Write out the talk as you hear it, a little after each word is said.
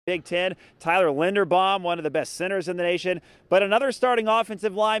Big Ten. Tyler Linderbaum, one of the best centers in the nation. But another starting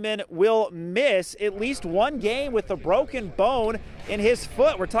offensive lineman will miss at least one game with a broken bone in his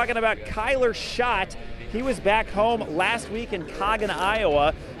foot. We're talking about Kyler Schott. He was back home last week in Coggin,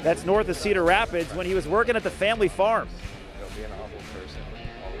 Iowa. That's north of Cedar Rapids when he was working at the family farm.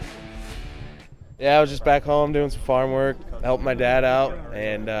 Yeah, I was just back home doing some farm work, helping my dad out,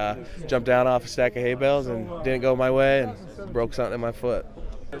 and jumped down off a stack of hay bales and didn't go my way and broke something in my foot.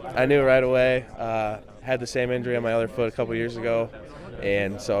 I knew right away. Had the same injury on my other foot a couple years ago,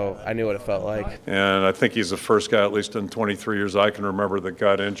 and so I knew what it felt like. And I think he's the first guy, at least in 23 years I can remember, that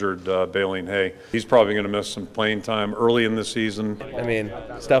got injured baling hay. He's probably going to miss some playing time early in the season. I mean,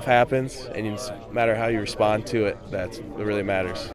 stuff happens, and no matter how you respond to it, that's what really matters.